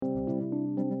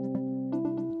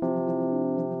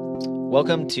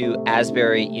Welcome to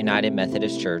Asbury United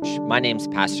Methodist Church. My name's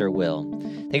Pastor Will.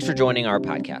 Thanks for joining our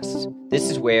podcast. This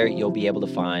is where you'll be able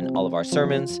to find all of our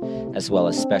sermons, as well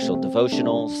as special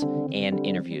devotionals and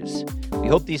interviews. We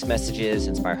hope these messages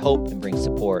inspire hope and bring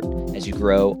support as you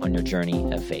grow on your journey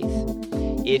of faith.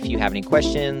 If you have any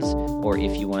questions, or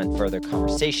if you want further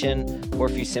conversation, or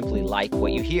if you simply like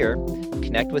what you hear,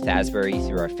 connect with Asbury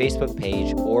through our Facebook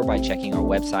page or by checking our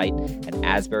website at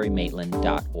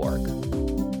asburymaitland.org.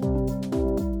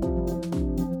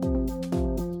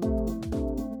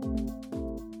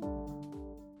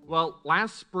 Well,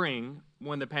 last spring,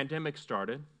 when the pandemic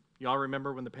started, y'all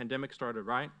remember when the pandemic started,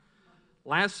 right?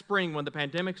 Last spring, when the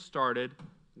pandemic started,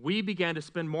 we began to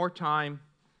spend more time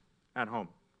at home.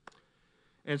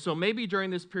 And so maybe during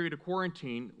this period of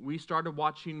quarantine, we started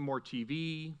watching more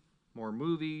TV, more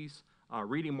movies,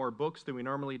 reading more books than we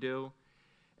normally do.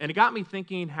 And it got me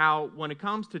thinking how when it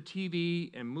comes to TV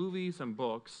and movies and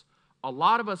books, a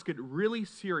lot of us get really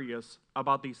serious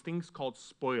about these things called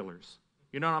spoilers.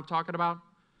 You know what I'm talking about?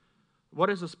 What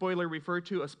does a spoiler refer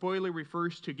to? A spoiler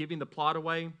refers to giving the plot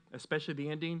away, especially the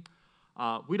ending.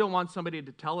 We don't want somebody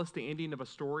to tell us the ending of a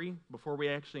story before we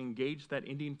actually engage that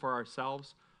ending for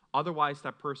ourselves. Otherwise,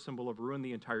 that person will have ruined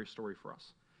the entire story for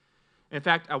us. In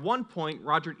fact, at one point,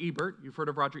 Roger Ebert, you've heard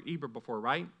of Roger Ebert before,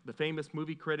 right? The famous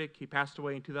movie critic, he passed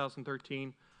away in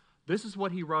 2013. This is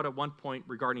what he wrote at one point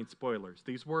regarding spoilers.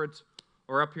 These words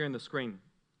are up here on the screen.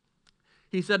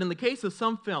 He said, in the case of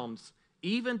some films,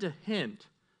 even to hint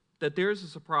that there's a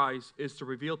surprise is to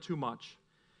reveal too much.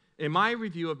 In my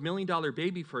review of Million Dollar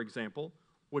Baby, for example,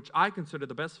 which I consider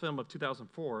the best film of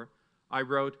 2004, I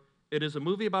wrote, it is a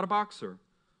movie about a boxer.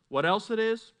 What else it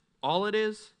is, all it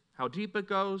is, how deep it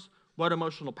goes, what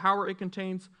emotional power it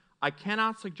contains, I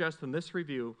cannot suggest in this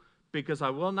review because I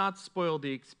will not spoil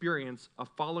the experience of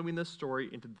following this story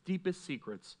into the deepest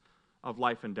secrets of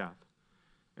life and death.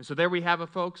 And so there we have it,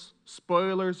 folks.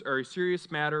 Spoilers are a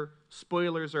serious matter.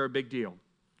 Spoilers are a big deal.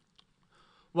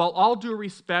 Well, all due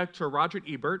respect to Roger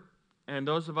Ebert and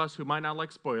those of us who might not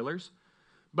like spoilers,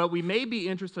 but we may be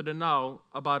interested to know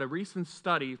about a recent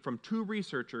study from two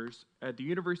researchers at the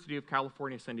University of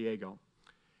California, San Diego.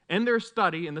 In their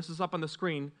study, and this is up on the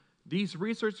screen, these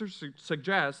researchers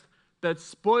suggest that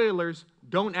spoilers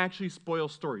don't actually spoil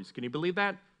stories. Can you believe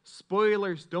that?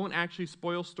 Spoilers don't actually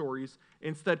spoil stories.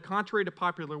 Instead, contrary to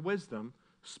popular wisdom,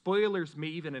 spoilers may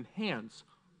even enhance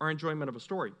our enjoyment of a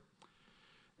story.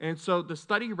 And so the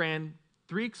study ran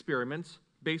 3 experiments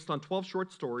based on 12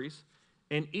 short stories,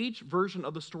 and each version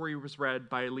of the story was read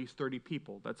by at least 30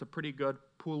 people. That's a pretty good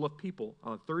pool of people.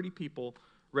 30 people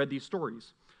read these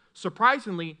stories.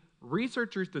 Surprisingly,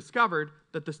 researchers discovered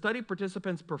that the study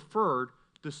participants preferred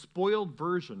the spoiled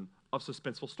version of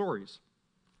suspenseful stories.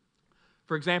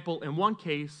 For example, in one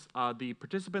case, the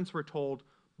participants were told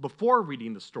before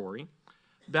reading the story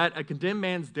that a condemned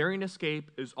man's daring escape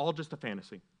is all just a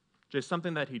fantasy. Just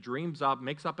something that he dreams up,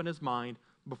 makes up in his mind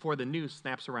before the noose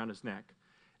snaps around his neck.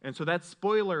 And so that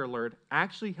spoiler alert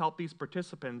actually helped these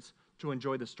participants to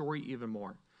enjoy the story even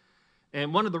more.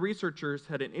 And one of the researchers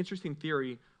had an interesting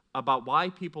theory about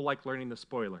why people like learning the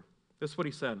spoiler. This is what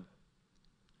he said.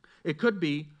 It could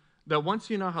be that once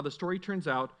you know how the story turns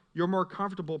out, you're more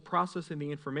comfortable processing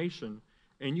the information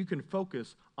and you can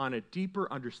focus on a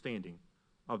deeper understanding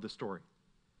of the story.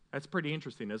 That's pretty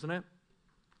interesting, isn't it?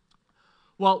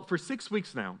 Well, for 6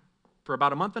 weeks now, for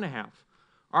about a month and a half,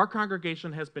 our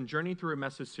congregation has been journeying through a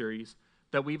message series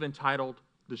that we've entitled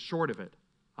The Short of It,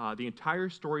 the entire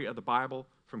story of the Bible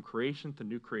from creation to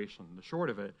new creation. The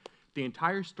short of it, the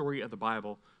entire story of the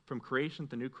Bible from creation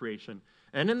to new creation.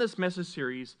 And in this message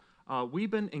series,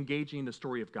 we've been engaging the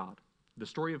story of God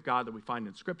that we find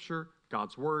in Scripture,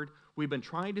 God's Word. We've been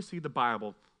trying to see the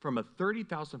Bible from a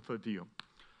 30,000-foot view.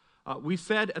 We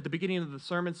said at the beginning of the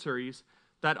sermon series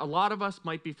that a lot of us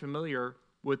might be familiar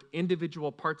with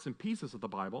individual parts and pieces of the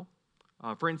Bible.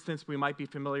 For instance, we might be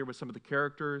familiar with some of the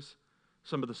characters,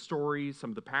 some of the stories, some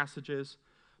of the passages.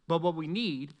 But what we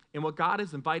need, and what God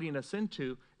is inviting us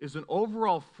into, is an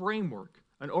overall framework,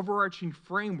 an overarching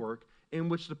framework in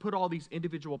which to put all these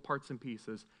individual parts and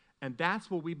pieces. And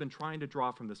that's what we've been trying to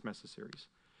draw from this message series.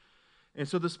 And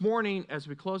so this morning, as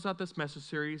we close out this message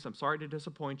series, I'm sorry to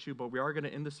disappoint you, but we are going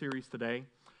to end the series today.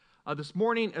 This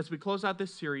morning, as we close out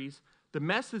this series, the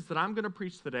message that I'm going to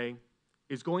preach today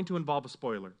is going to involve a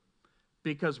spoiler,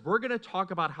 because we're going to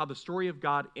talk about how the story of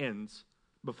God ends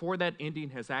before that ending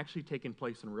has actually taken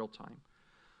place in real time.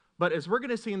 But as we're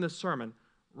going to see in this sermon,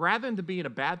 rather than being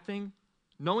a bad thing,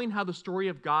 knowing how the story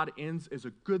of God ends is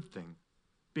a good thing,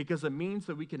 because it means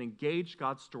that we can engage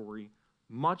God's story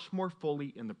much more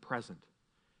fully in the present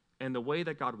and the way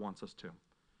that God wants us to.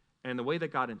 and the way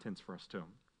that God intends for us to.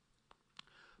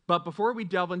 But before we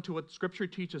delve into what Scripture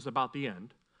teaches about the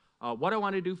end, what I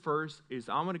want to do first is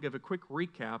I want to give a quick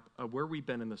recap of where we've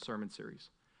been in the sermon series.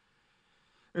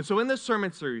 And so in this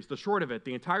sermon series, the short of it,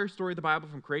 the entire story of the Bible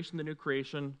from creation to new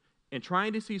creation, and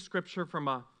trying to see Scripture from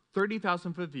a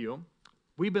 30,000-foot view,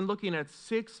 we've been looking at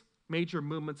 6 major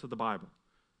movements of the Bible: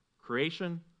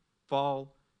 creation,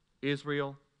 fall,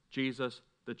 Israel, Jesus,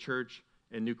 the church,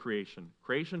 and new creation.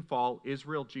 Creation, fall,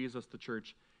 Israel, Jesus, the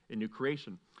church, and new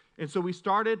creation. And so we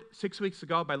started 6 weeks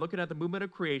ago by looking at the movement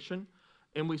of creation,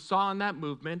 and we saw in that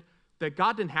movement that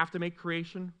God didn't have to make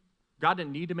creation. God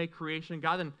didn't need to make creation.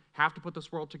 God didn't have to put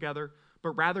this world together,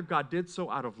 but rather God did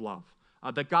so out of love.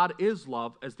 That God is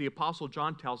love, as the Apostle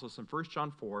John tells us in 1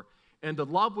 John 4, and the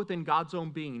love within God's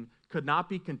own being could not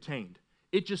be contained.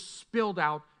 It just spilled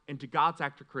out into God's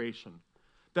act of creation.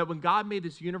 That when God made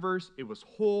this universe, it was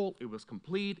whole, it was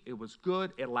complete, it was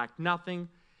good, it lacked nothing.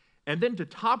 And then to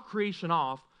top creation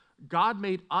off, God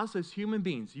made us as human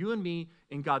beings, you and me,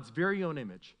 in God's very own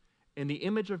image. In the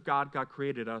image of God, God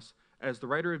created us, as the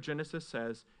writer of Genesis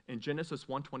says in Genesis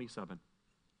 1:27.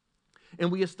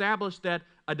 And we established that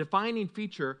a defining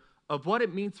feature of what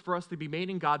it means for us to be made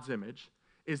in God's image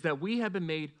is that we have been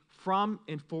made from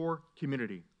and for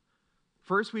community.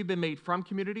 First, we've been made from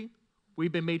community.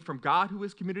 We've been made from God, who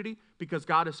is community, because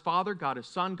God is Father, God is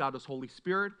Son, God is Holy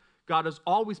Spirit. God has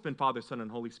always been Father, Son, and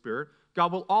Holy Spirit.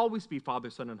 God will always be Father,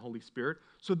 Son, and Holy Spirit.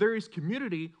 So there is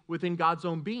community within God's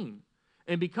own being.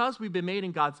 And because we've been made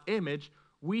in God's image,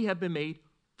 we have been made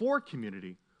for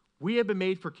community. We have been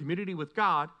made for community with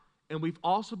God, and we've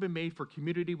also been made for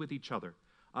community with each other.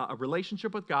 A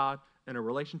relationship with God and a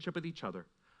relationship with each other.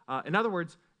 In other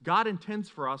words, God intends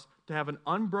for us to have an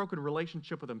unbroken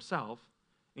relationship with himself,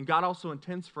 and God also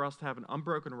intends for us to have an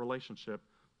unbroken relationship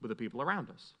with the people around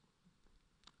us.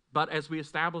 But as we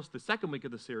established the second week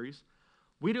of the series,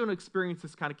 we don't experience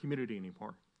this kind of community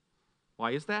anymore.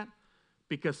 Why is that?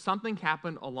 Because something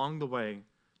happened along the way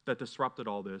that disrupted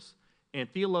all this, and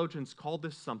theologians call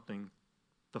this something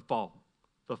the fall.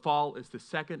 The fall is the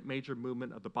second major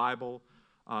movement of the Bible.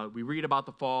 We read about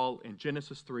the fall in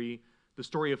Genesis 3. The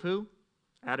story of who?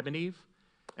 Adam and Eve.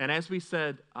 And as we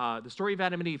said, the story of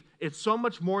Adam and Eve, it's so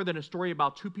much more than a story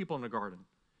about 2 people in a garden.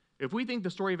 If we think the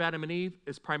story of Adam and Eve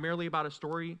is primarily a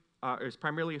story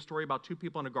about 2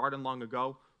 people in a garden long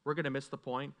ago, we're going to miss the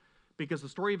point. Because the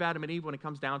story of Adam and Eve, when it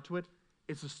comes down to it,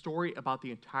 it's a story about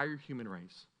the entire human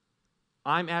race.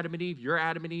 I'm Adam and Eve, you're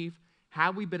Adam and Eve.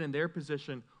 Had we been in their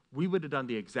position, we would have done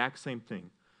the exact same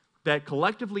thing. That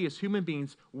collectively as human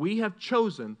beings, we have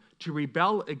chosen to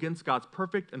rebel against God's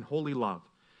perfect and holy love.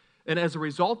 And as a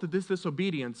result of this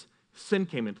disobedience, sin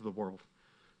came into the world.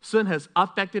 Sin has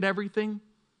affected everything.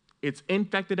 It's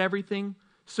infected everything.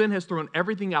 Sin has thrown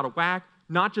everything out of whack,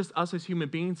 not just us as human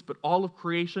beings, but all of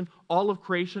creation. All of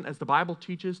creation, as the Bible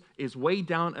teaches, is weighed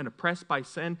down and oppressed by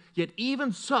sin. Yet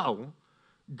even so,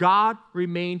 God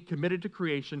remained committed to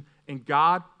creation, and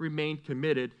God remained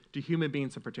committed to human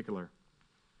beings in particular.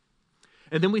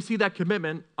 And then we see that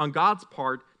commitment on God's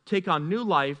part take on new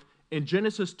life in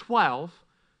Genesis 12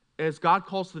 as God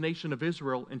calls the nation of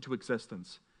Israel into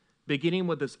existence, beginning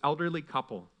with this elderly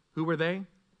couple. Who were they?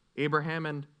 Abraham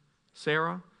and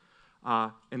Sarah.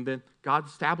 And then God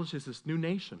establishes this new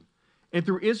nation. And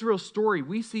through Israel's story,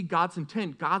 we see God's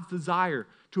intent, God's desire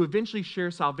to eventually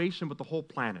share salvation with the whole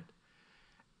planet.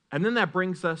 And then that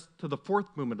brings us to the fourth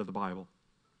movement of the Bible,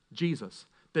 Jesus.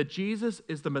 That Jesus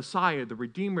is the Messiah, the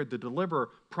Redeemer, the Deliverer,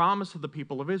 promised to the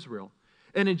people of Israel.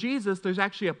 And in Jesus, there's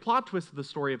actually a plot twist to the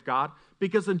story of God,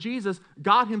 because in Jesus,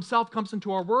 God himself comes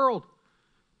into our world.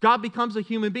 God becomes a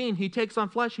human being. He takes on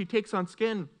flesh. He takes on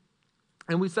skin.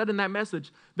 And we said in that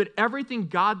message that everything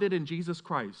God did in Jesus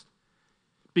Christ,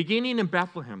 beginning in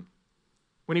Bethlehem,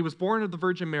 when he was born of the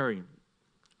Virgin Mary,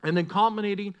 and then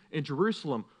culminating in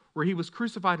Jerusalem, where he was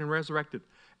crucified and resurrected,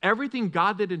 everything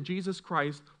God did in Jesus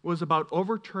Christ was about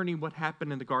overturning what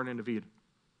happened in the Garden of Eden.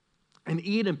 And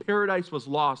Eden, paradise, was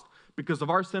lost because of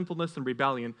our sinfulness and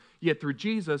rebellion. Yet through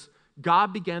Jesus,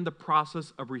 God began the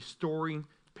process of restoring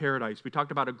paradise. We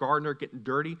talked about a gardener getting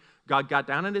dirty. God got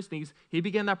down on his knees. He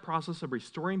began that process of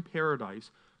restoring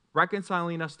paradise,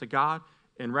 reconciling us to God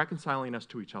and reconciling us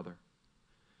to each other.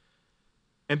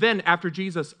 And then after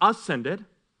Jesus ascended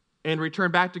and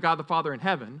returned back to God the Father in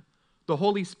heaven, the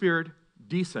Holy Spirit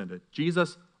descended.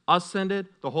 Jesus ascended,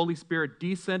 the Holy Spirit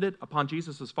descended upon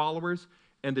Jesus' followers,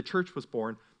 and the church was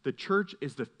born. The church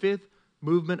is the fifth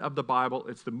movement of the Bible.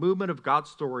 It's the movement of God's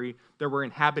story that we're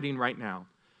inhabiting right now.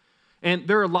 And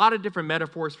there are a lot of different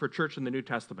metaphors for church in the New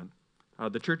Testament.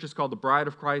 The church is called the bride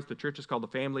of Christ. The church is called the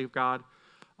family of God.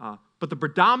 But the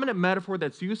predominant metaphor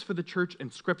that's used for the church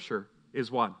in Scripture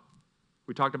is what?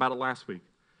 We talked about it last week.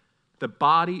 The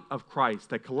body of Christ,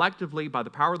 that collectively, by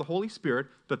the power of the Holy Spirit,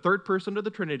 the third person of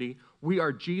the Trinity, we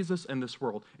are Jesus in this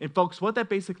world. And folks, what that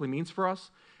basically means for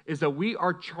us is that we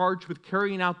are charged with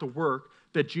carrying out the work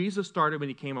that Jesus started when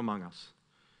he came among us.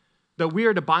 That we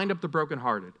are to bind up the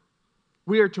brokenhearted.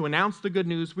 We are to announce the good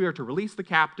news. We are to release the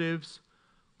captives.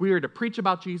 We are to preach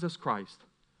about Jesus Christ.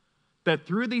 That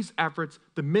through these efforts,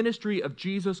 the ministry of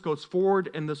Jesus goes forward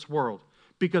in this world.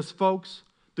 Because, folks,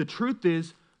 the truth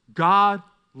is, God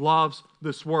loves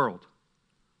this world.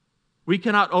 We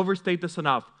cannot overstate this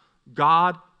enough.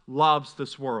 God loves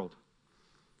this world.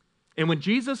 And when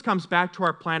Jesus comes back to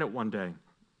our planet one day,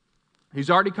 he's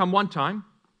already come one time.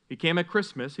 He came at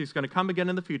Christmas. He's going to come again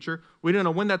in the future. We don't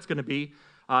know when that's going to be.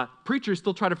 Preachers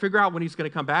still try to figure out when he's going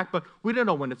to come back, but we don't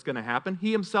know when it's going to happen.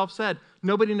 He himself said,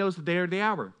 nobody knows the day or the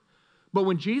hour. But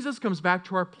when Jesus comes back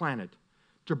to our planet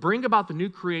to bring about the new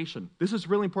creation, this is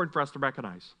really important for us to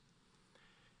recognize.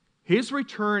 His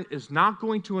return is not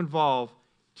going to involve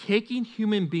taking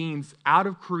human beings out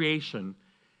of creation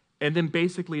and then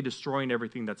basically destroying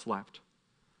everything that's left.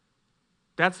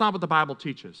 That's not what the Bible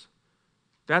teaches.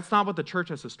 That's not what the church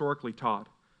has historically taught.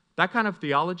 That kind of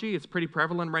theology is pretty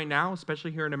prevalent right now,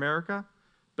 especially here in America,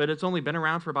 but it's only been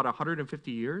around for about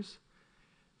 150 years.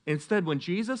 Instead, when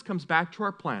Jesus comes back to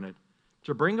our planet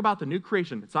to bring about the new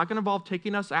creation, it's not going to involve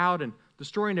taking us out and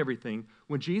destroying everything.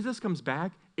 When Jesus comes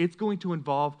back, it's going to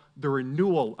involve the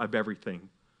renewal of everything,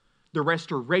 the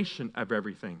restoration of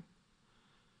everything.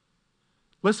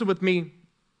 Listen with me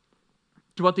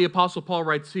to what the Apostle Paul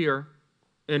writes here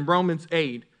in Romans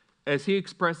 8 as he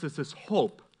expresses this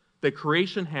hope that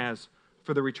creation has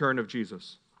for the return of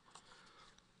Jesus.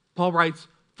 Paul writes,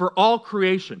 for all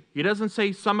creation, he doesn't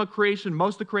say some of creation,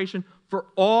 most of creation, for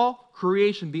all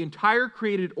creation, the entire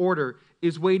created order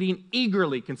is waiting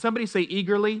eagerly. Can somebody say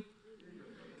eagerly?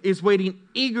 Is waiting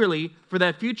eagerly for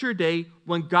that future day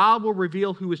when God will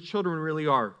reveal who his children really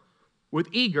are. With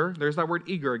eager, there's that word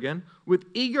eager again, with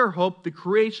eager hope, the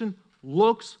creation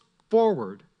looks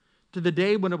forward to the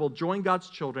day when it will join God's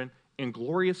children in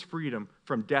glorious freedom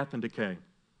from death and decay.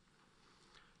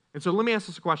 And so let me ask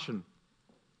this question.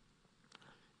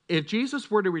 If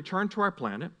Jesus were to return to our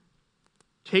planet,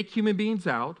 take human beings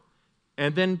out,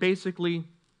 and then basically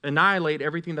annihilate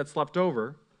everything that's left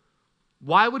over,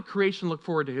 why would creation look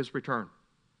forward to his return?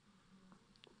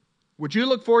 Would you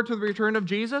look forward to the return of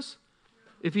Jesus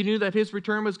if you knew that his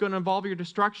return was going to involve your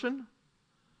destruction?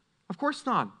 Of course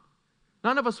not.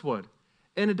 None of us would.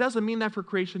 And it doesn't mean that for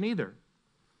creation either.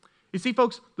 You see,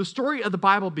 folks, the story of the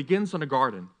Bible begins in a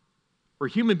garden where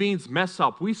human beings mess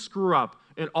up, we screw up,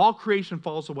 and all creation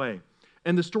falls away.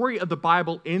 And the story of the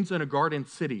Bible ends in a garden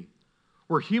city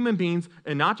where human beings,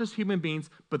 and not just human beings,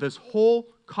 but this whole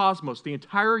cosmos, the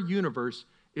entire universe,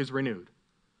 is renewed.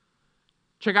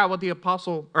 Check out what the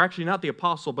apostle, or actually not the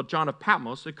apostle, but John of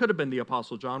Patmos, it could have been the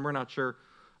apostle John, we're not sure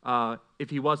if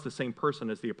he was the same person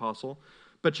as the apostle,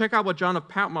 but check out what John of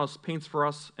Patmos paints for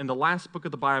us in the last book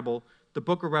of the Bible, the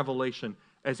book of Revelation,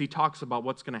 as he talks about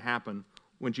what's going to happen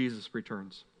when Jesus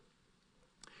returns.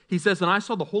 He says, and I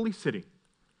saw the holy city,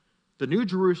 the new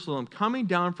Jerusalem, coming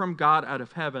down from God out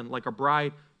of heaven like a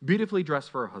bride beautifully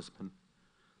dressed for her husband.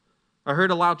 I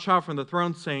heard a loud shout from the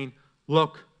throne saying,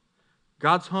 look,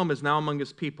 God's home is now among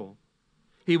his people.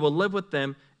 He will live with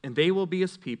them, and they will be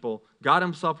his people. God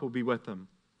himself will be with them.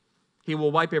 He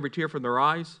will wipe every tear from their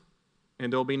eyes,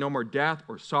 and there will be no more death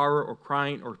or sorrow or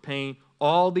crying or pain.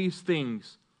 All these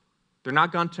things, they're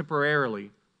not gone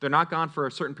temporarily. They're not gone for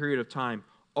a certain period of time.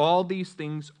 All these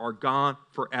things are gone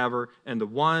forever. And the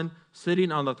one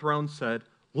sitting on the throne said,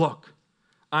 look,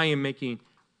 I am making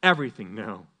everything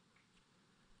new.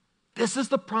 This is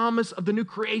the promise of the new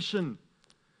creation.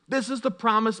 This is the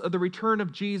promise of the return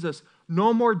of Jesus.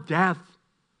 No more death.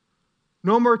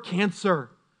 No more cancer.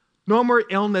 No more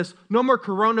illness. No more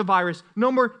coronavirus.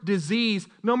 No more disease.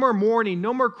 No more mourning.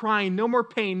 No more crying. No more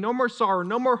pain. No more sorrow.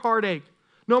 No more heartache.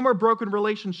 No more broken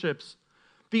relationships.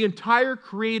 The entire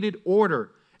created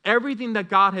order, everything that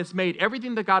God has made,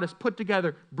 everything that God has put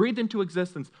together, breathed into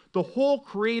existence, the whole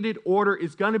created order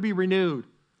is going to be renewed.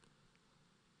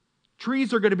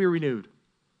 Trees are going to be renewed.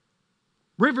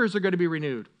 Rivers are going to be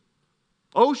renewed.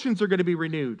 Oceans are going to be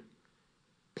renewed.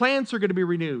 Plants are going to be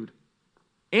renewed.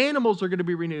 Animals are going to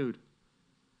be renewed.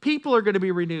 People are going to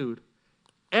be renewed.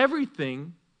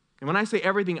 Everything, and when I say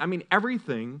everything, I mean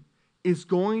everything, is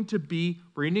going to be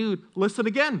renewed. Listen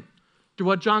again to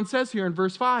what John says here in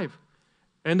verse 5.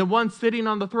 And the one sitting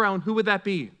on the throne, who would that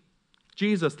be?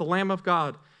 Jesus, the Lamb of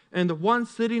God. And the one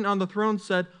sitting on the throne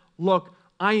said, look,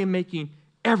 I am making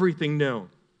everything new.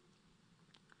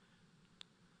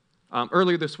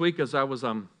 Earlier this week, as I was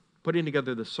putting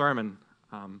together the sermon,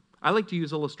 I like to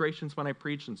use illustrations when I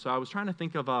preach, and so I was trying to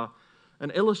think of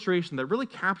an illustration that really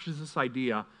captures this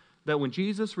idea that when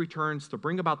Jesus returns to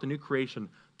bring about the new creation,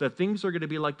 that things are going to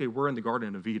be like they were in the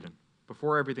Garden of Eden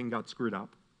before everything got screwed up.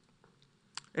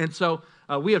 And so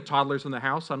we have toddlers in the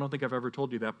house. I don't think I've ever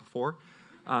told you that before.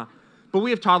 But we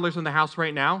have toddlers in the house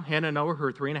right now, Hannah and Noah, who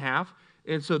are 3.5.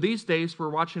 And so these days we're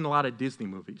watching a lot of Disney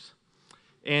movies.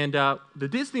 And the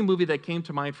Disney movie that came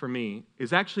to mind for me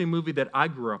is actually a movie that I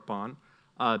grew up on,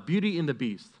 Beauty and the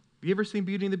Beast. Have you ever seen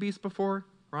Beauty and the Beast before?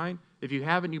 Right? If you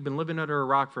haven't, you've been living under a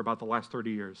rock for about the last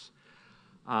 30 years.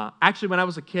 Actually, when I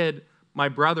was a kid, my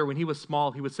brother, when he was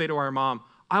small, he would say to our mom,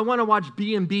 I want to watch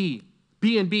B&B,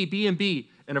 B&B, B&B.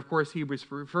 And of course, he was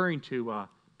referring to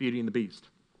Beauty and the Beast.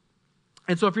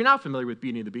 And so if you're not familiar with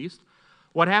Beauty and the Beast,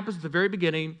 what happens at the very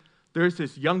beginning, there's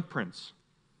this young prince.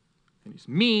 And he's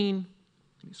mean,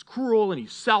 and he's cruel, and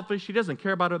he's selfish. He doesn't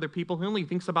care about other people. He only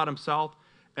thinks about himself.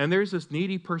 And there's this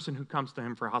needy person who comes to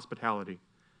him for hospitality.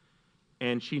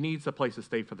 And she needs a place to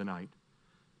stay for the night.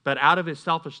 But out of his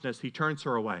selfishness, he turns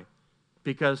her away.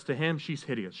 Because to him, she's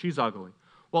hideous. She's ugly.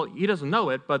 Well, he doesn't know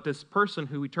it, but this person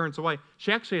who he turns away,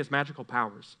 she actually has magical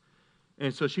powers.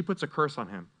 And so she puts a curse on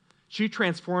him. She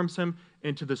transforms him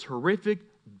into this horrific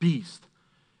beast.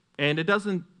 And it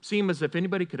doesn't seem as if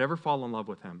anybody could ever fall in love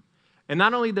with him. And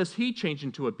not only does he change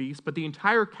into a beast, but the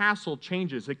entire castle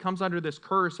changes. It comes under this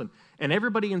curse, and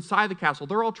everybody inside the castle,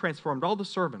 they're all transformed, all the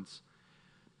servants.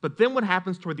 But then what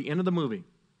happens toward the end of the movie?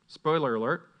 Spoiler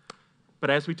alert. But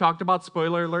as we talked about,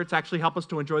 spoiler alerts actually help us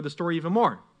to enjoy the story even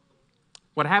more.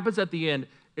 What happens at the end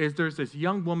is there's this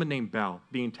young woman named Belle,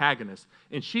 the antagonist,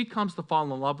 and she comes to fall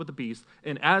in love with the beast,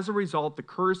 and as a result, the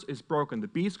curse is broken. The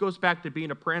beast goes back to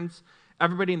being a prince.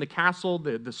 Everybody in the castle,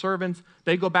 the servants,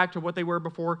 they go back to what they were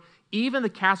before. Even the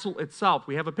castle itself,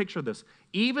 we have a picture of this,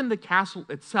 even the castle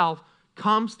itself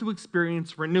comes to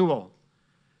experience renewal.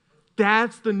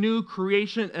 That's the new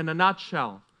creation in a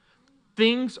nutshell.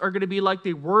 Things are going to be like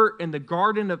they were in the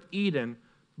Garden of Eden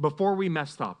before we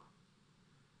messed up.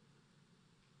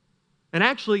 And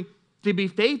actually, to be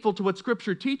faithful to what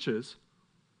Scripture teaches,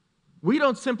 we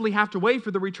don't simply have to wait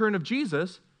for the return of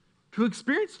Jesus to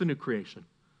experience the new creation.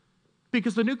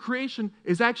 Because the new creation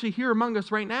is actually here among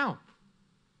us right now.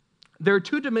 There are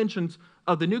two dimensions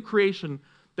of the new creation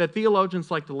that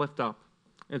theologians like to lift up.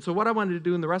 And so what I wanted to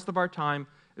do in the rest of our time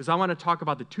is I want to talk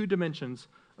about the two dimensions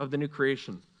of the new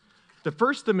creation. The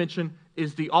first dimension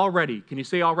is the already. Can you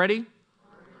say already?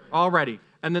 Already.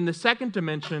 And then the second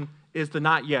dimension is the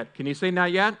not yet. Can you say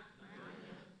not yet?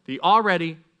 The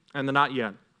already and the not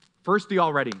yet. First, the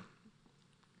already.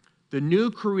 The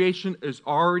new creation is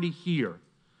already here.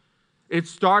 It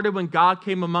started when God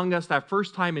came among us that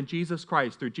first time in Jesus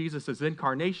Christ, through Jesus'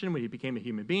 incarnation, when he became a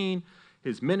human being,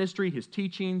 his ministry, his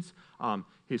teachings,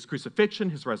 his crucifixion,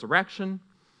 his resurrection.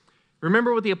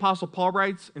 Remember what the Apostle Paul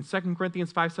writes in 2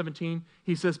 Corinthians 5:17?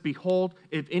 He says, behold,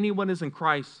 if anyone is in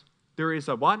Christ, there is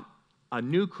a what? A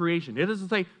new creation. It doesn't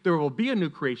say there will be a new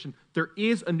creation. There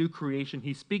is a new creation.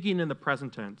 He's speaking in the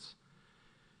present tense.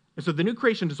 And so the new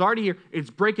creation is already here. It's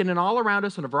breaking in all around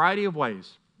us in a variety of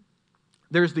ways.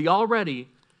 There's the already,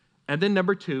 and then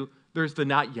number two, there's the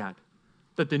not yet.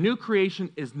 That the new creation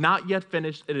is not yet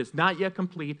finished, it is not yet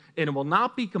complete, and it will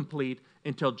not be complete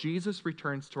until Jesus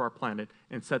returns to our planet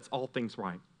and sets all things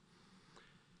right.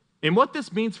 And what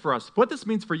this means for us, what this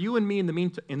means for you and me in the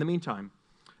meantime,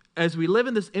 as we live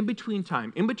in this in-between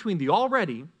time, in between the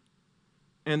already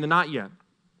and the not yet,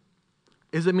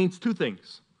 is it means two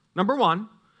things. Number one,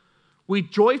 we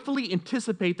joyfully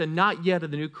anticipate the not yet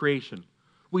of the new creation.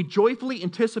 We joyfully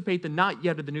anticipate the not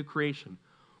yet of the new creation.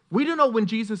 We don't know when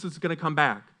Jesus is going to come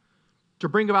back to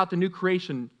bring about the new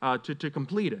creation, to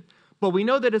complete it. But we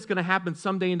know that it's going to happen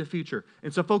someday in the future.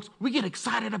 And so, folks, we get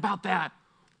excited about that.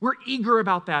 We're eager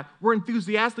about that. We're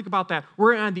enthusiastic about that.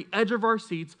 We're on the edge of our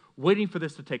seats waiting for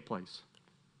this to take place.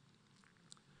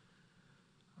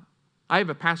 I have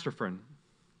a pastor friend.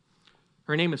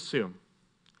 Her name is Sue.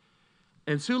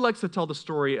 And Sue likes to tell the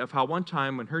story of how one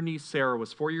time when her niece Sarah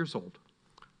was 4 years old,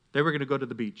 they were going to go to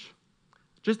the beach.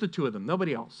 Just the two of them,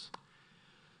 nobody else.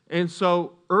 And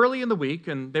so early in the week,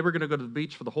 and they were going to go to the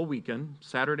beach for the whole weekend,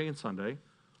 Saturday and Sunday.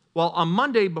 Well, on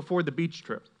Monday before the beach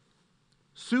trip,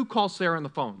 Sue calls Sarah on the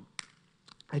phone.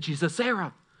 And she says,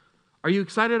 Sarah, are you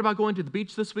excited about going to the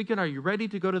beach this weekend? Are you ready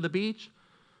to go to the beach?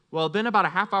 Well, then about a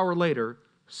half hour later,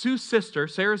 Sue's sister,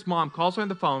 Sarah's mom, calls her on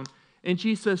the phone, and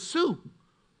she says, Sue,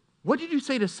 what did you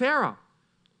say to Sarah?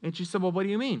 And she said, well, what do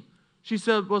you mean? She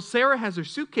said, well, Sarah has her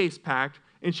suitcase packed,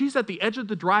 and she's at the edge of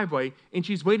the driveway, and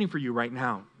she's waiting for you right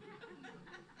now.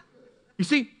 You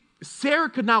see, Sarah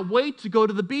could not wait to go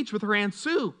to the beach with her Aunt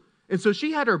Sue. And so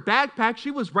she had her bag packed.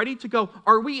 She was ready to go.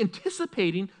 Are we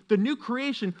anticipating the new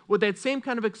creation with that same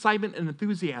kind of excitement and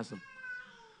enthusiasm?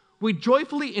 We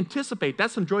joyfully anticipate.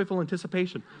 That's some joyful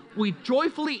anticipation. We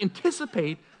joyfully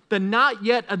anticipate the not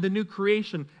yet of the new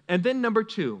creation. And then number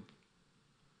 2,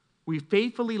 we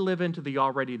faithfully live into the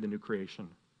already the new creation.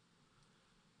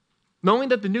 Knowing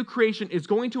that the new creation is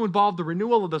going to involve the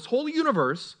renewal of this whole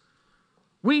universe,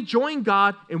 we join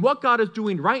God in what God is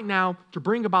doing right now to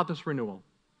bring about this renewal.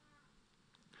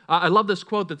 I love this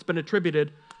quote that's been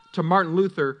attributed to Martin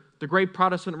Luther, the great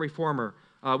Protestant reformer.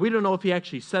 We don't know if he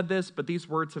actually said this, but these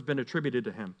words have been attributed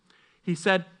to him. He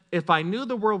said, "If I knew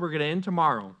the world were going to end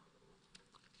tomorrow,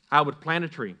 I would plant a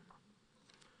tree."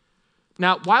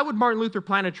 Now, why would Martin Luther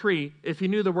plant a tree if he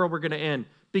knew the world were going to end?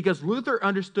 Because Luther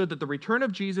understood that the return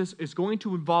of Jesus is going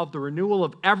to involve the renewal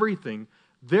of everything.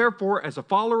 Therefore, as a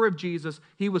follower of Jesus,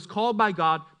 he was called by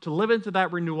God to live into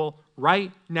that renewal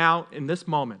right now in this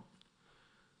moment.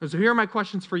 And so here are my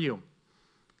questions for you.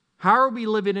 How are we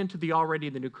living into the already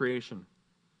the new creation?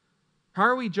 How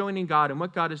are we joining God in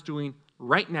what God is doing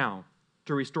right now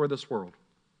to restore this world?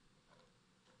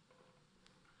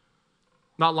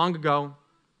 Not long ago,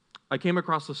 I came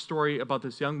across a story about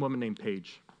this young woman named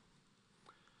Paige.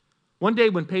 One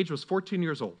day when Paige was 14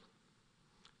 years old,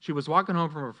 she was walking home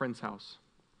from her friend's house.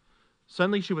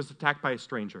 Suddenly she was attacked by a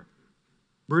stranger,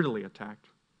 brutally attacked.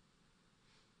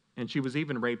 And she was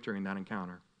even raped during that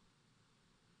encounter.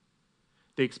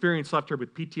 The experience left her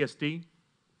with PTSD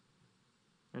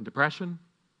and depression.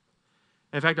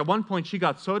 In fact, at one point she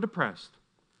got so depressed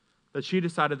that she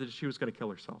decided that she was going to kill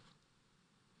herself.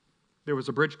 There was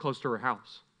a bridge close to her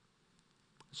house.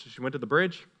 So she went to the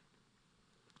bridge.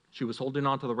 She was holding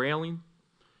onto the railing.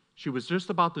 She was just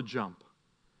about to jump.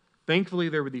 Thankfully,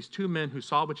 there were these 2 men who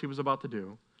saw what she was about to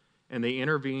do, and they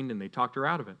intervened and they talked her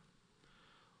out of it.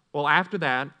 Well, after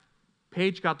that,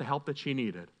 Paige got the help that she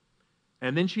needed.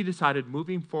 And then she decided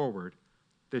moving forward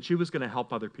that she was going to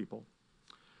help other people.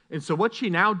 And so what she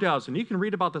now does, and you can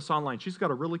read about this online, she's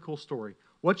got a really cool story.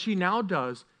 What she now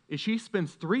does is she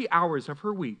spends 3 hours of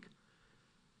her week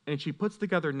and she puts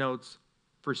together notes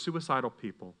for suicidal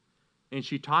people. And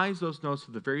she ties those notes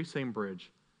to the very same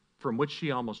bridge from which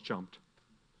she almost jumped.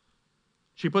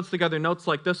 She puts together notes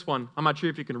like this one. I'm not sure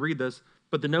if you can read this,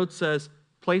 but the note says,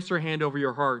 "Place your hand over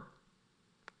your heart."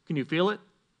 Can you feel it?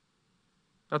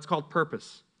 That's called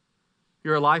purpose.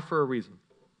 You're alive for a reason,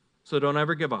 so don't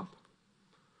ever give up.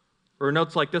 Or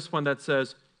notes like this one that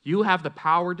says, "You have the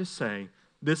power to say,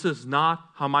 this is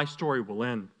not how my story will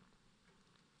end."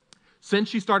 Since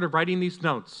she started writing these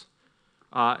notes,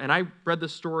 and I read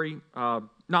this story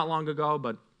not long ago,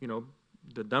 but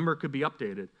the number could be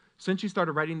updated. Since she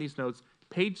started writing these notes,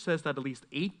 Paige says that at least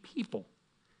 8 people,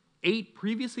 8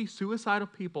 previously suicidal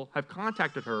people have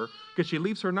contacted her because she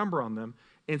leaves her number on them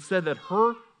and said that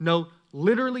her note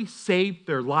literally saved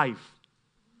their life.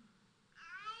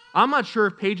 I'm not sure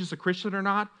if Paige is a Christian or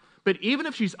not, but even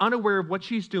if she's unaware of what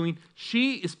she's doing,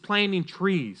 she is planting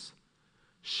trees.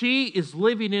 She is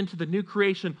living into the new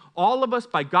creation. All of us,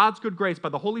 by God's good grace, by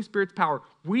the Holy Spirit's power,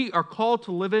 we are called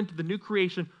to live into the new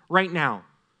creation right now.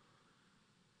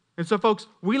 And so, folks,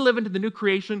 we live into the new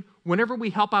creation whenever we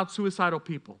help out suicidal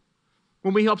people.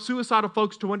 When we help suicidal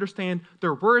folks to understand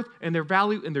their worth and their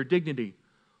value and their dignity.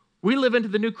 We live into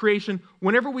the new creation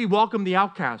whenever we welcome the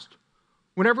outcast.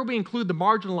 Whenever we include the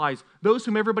marginalized, those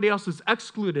whom everybody else has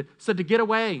excluded, said to get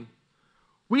away.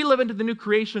 We live into the new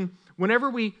creation whenever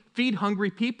we feed hungry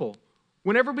people,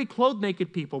 whenever we clothe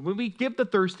naked people, when we give the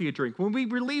thirsty a drink, when we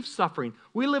relieve suffering.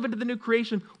 We live into the new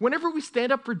creation whenever we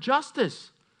stand up for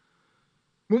justice,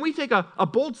 when we take a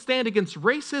bold stand against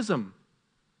racism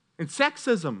and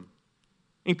sexism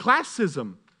and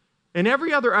classism and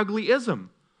every other ugly ism.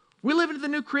 We live into the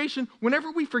new creation whenever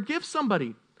we forgive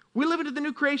somebody. We live into the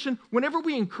new creation whenever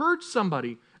we encourage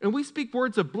somebody and we speak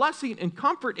words of blessing and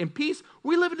comfort and peace.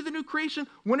 We live into the new creation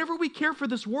whenever we care for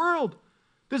this world,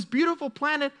 this beautiful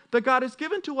planet that God has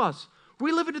given to us.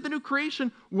 We live into the new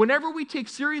creation whenever we take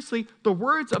seriously the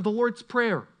words of the Lord's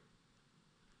Prayer.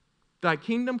 Thy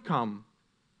kingdom come,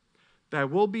 thy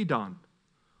will be done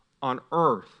on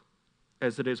earth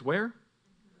as it is where?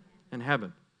 In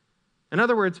heaven. In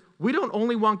other words, we don't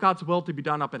only want God's will to be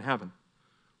done up in heaven.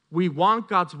 We want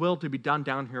God's will to be done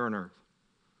down here on earth.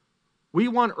 We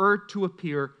want earth to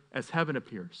appear as heaven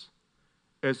appears,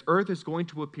 as earth is going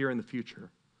to appear in the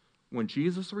future when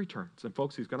Jesus returns. And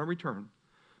folks, he's going to return.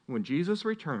 When Jesus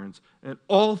returns and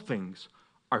all things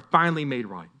are finally made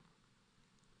right.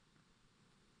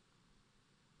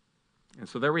 And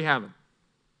so there we have it.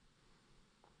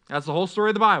 That's the whole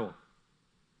story of the Bible.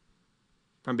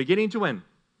 From beginning to end.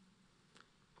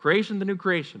 Creation, the new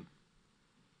creation.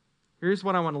 Here's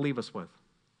what I want to leave us with.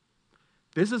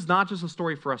 This is not just a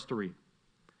story for us to read.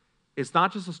 It's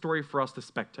not just a story for us to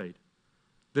spectate.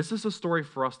 This is a story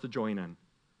for us to join in.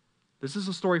 This is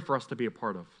a story for us to be a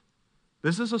part of.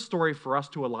 This is a story for us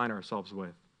to align ourselves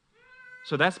with.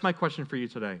 So that's my question for you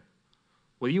today.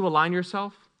 Will you align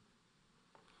yourself?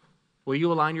 Will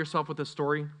you align yourself with this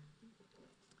story?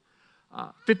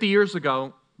 50 years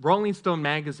ago, Rolling Stone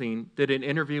magazine did an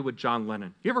interview with John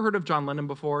Lennon. You ever heard of John Lennon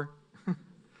before?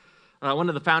 One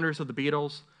of the founders of the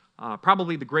Beatles,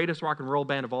 probably the greatest rock and roll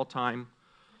band of all time.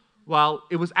 Well,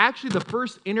 it was actually the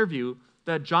first interview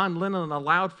that John Lennon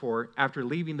allowed for after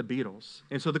leaving the Beatles.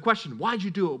 And so the question, why'd you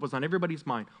do it, was on everybody's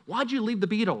mind. Why'd you leave the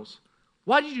Beatles?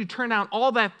 Why did you turn down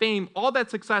all that fame, all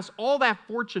that success, all that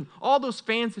fortune, all those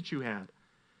fans that you had?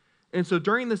 And so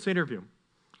during this interview,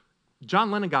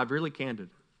 John Lennon got really candid.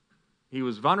 He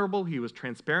was vulnerable. He was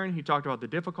transparent. He talked about the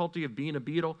difficulty of being a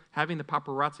Beatle, having the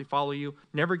paparazzi follow you,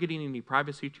 never getting any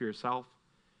privacy to yourself.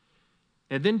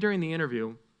 And then during the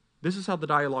interview, this is how the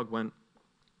dialogue went.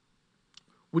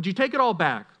 Would you take it all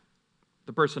back?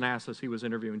 The person asked as he was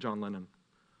interviewing John Lennon.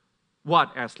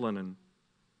 What? Asked Lennon.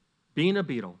 Being a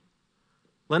Beatle.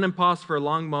 Lennon paused for a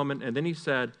long moment, and then he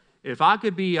said, if I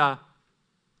could be a,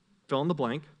 fill in the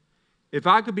blank, if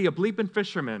I could be a bleeping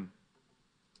fisherman,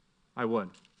 I would.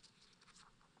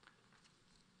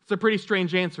 It's a pretty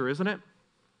strange answer, isn't it?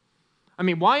 I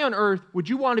mean, why on earth would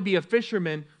you want to be a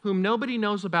fisherman whom nobody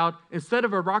knows about instead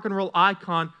of a rock and roll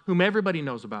icon whom everybody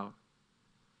knows about?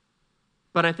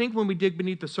 But I think when we dig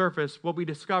beneath the surface, what we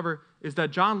discover is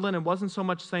that John Lennon wasn't so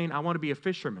much saying, I want to be a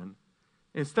fisherman.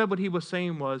 Instead, what he was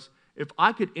saying was, if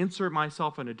I could insert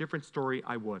myself in a different story,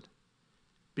 I would.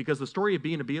 Because the story of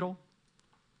being a Beatle,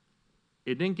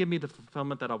 it didn't give me the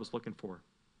fulfillment that I was looking for.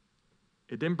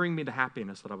 It didn't bring me the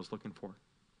happiness that I was looking for.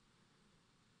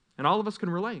 And all of us can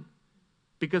relate.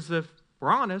 Because if we're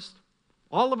honest,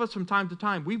 all of us from time to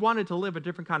time, we wanted to live a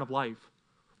different kind of life.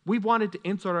 We wanted to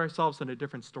insert ourselves in a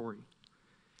different story.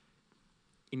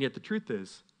 And yet the truth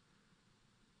is,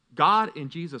 God in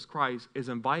Jesus Christ is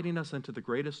inviting us into the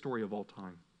greatest story of all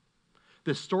time.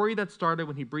 This story that started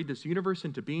when he breathed this universe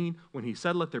into being, when he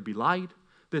said, let there be light.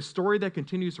 This story that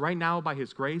continues right now by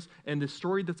his grace, and this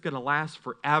story that's going to last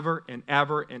forever and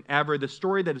ever and ever. This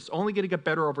story that is only going to get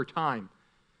better over time.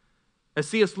 As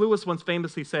C.S. Lewis once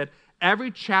famously said,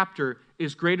 every chapter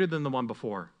is greater than the one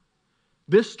before.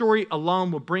 This story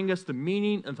alone will bring us the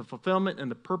meaning and the fulfillment and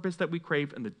the purpose that we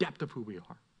crave and the depth of who we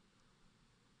are.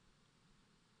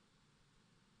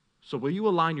 So will you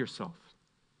align yourself,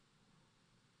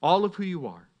 all of who you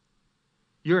are,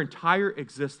 your entire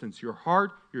existence, your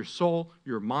heart, your soul,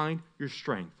 your mind, your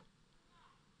strength,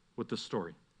 with this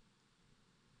story?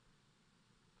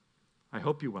 I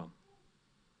hope you will.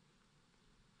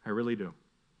 I really do.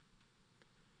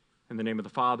 In the name of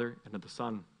the Father, and of the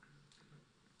Son,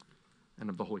 and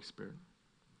of the Holy Spirit.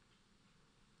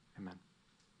 Amen.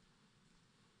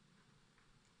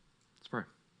 Let's pray.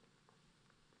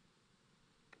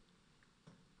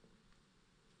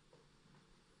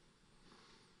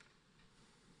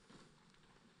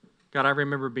 God, I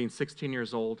remember being 16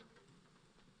 years old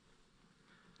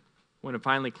when it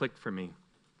finally clicked for me.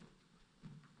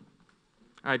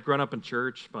 I had grown up in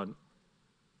church, but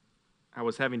I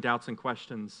was having doubts and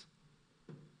questions.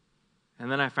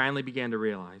 And then I finally began to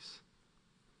realize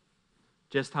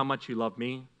just how much you love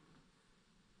me,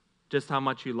 just how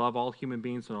much you love all human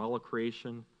beings and all of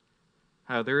creation,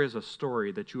 how there is a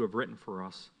story that you have written for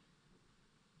us,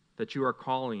 that you are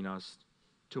calling us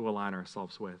to align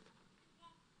ourselves with.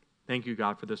 Thank you,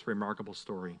 God, for this remarkable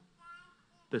story,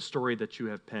 this story that you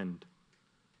have penned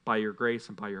by your grace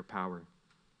and by your power.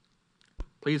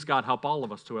 Please, God, help all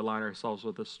of us to align ourselves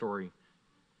with this story,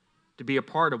 to be a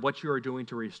part of what you are doing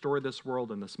to restore this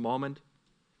world in this moment.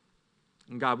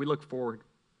 And God, we look forward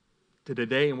to the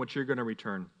day in which you're going to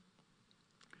return,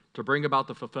 to bring about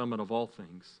the fulfillment of all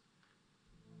things,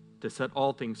 to set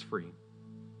all things free,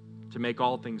 to make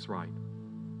all things right.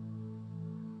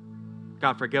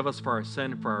 God, forgive us for our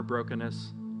sin, for our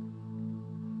brokenness.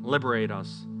 Liberate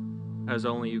us as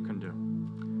only you can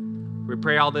do. We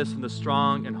pray all this in the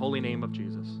strong and holy name of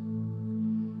Jesus.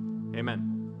 Amen.